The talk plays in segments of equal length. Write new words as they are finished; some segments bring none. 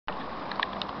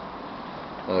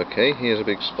Okay, here's a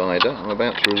big spider. I'm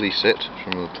about to release it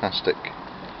from the plastic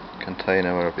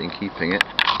container where I've been keeping it.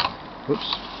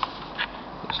 Whoops.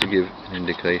 Just to give an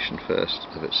indication first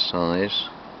of its size,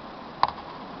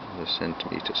 the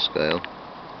centimetre scale.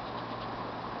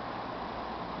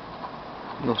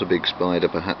 Not a big spider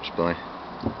perhaps by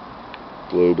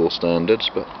global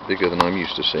standards, but bigger than I'm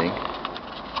used to seeing.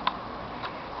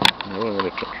 Now what I'm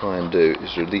going to try and do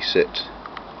is release it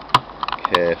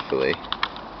carefully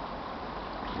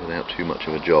without too much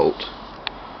of a jolt.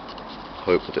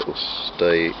 Hope that it will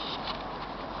stay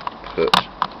put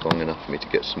long enough for me to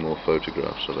get some more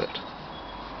photographs of it.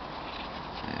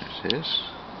 There it is.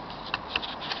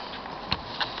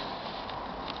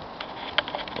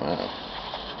 Wow.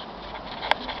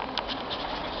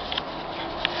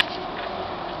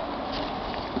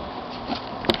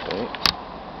 Okay.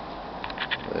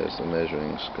 There's the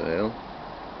measuring scale.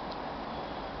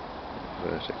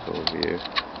 Vertical view.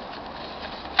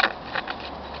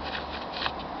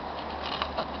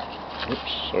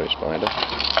 Oops, sorry spider.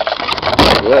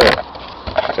 There!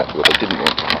 Exactly what I didn't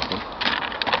want to happen.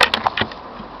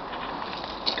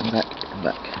 Come back, come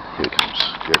back. Here it comes.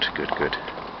 Good, good, good.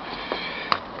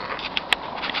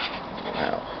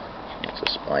 Wow, that's a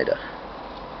spider.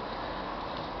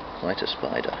 Quite a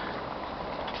spider.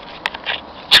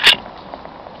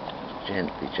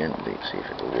 Gently, gently, see if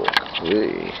it will walk.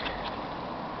 Whee!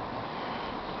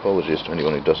 Apologies to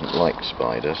anyone who doesn't like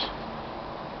spiders.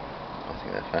 I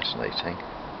think they're fascinating.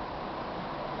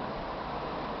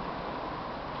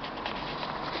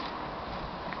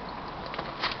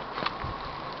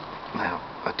 Now,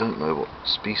 I don't know what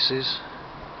species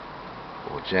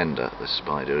or gender this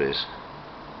spider is.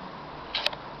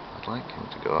 I'd like him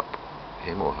to go up,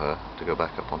 him or her, to go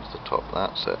back up onto the top.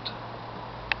 That's it.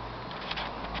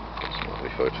 Get some lovely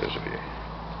photos of you.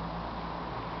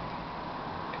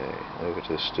 Okay, over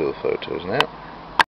to the still photos now.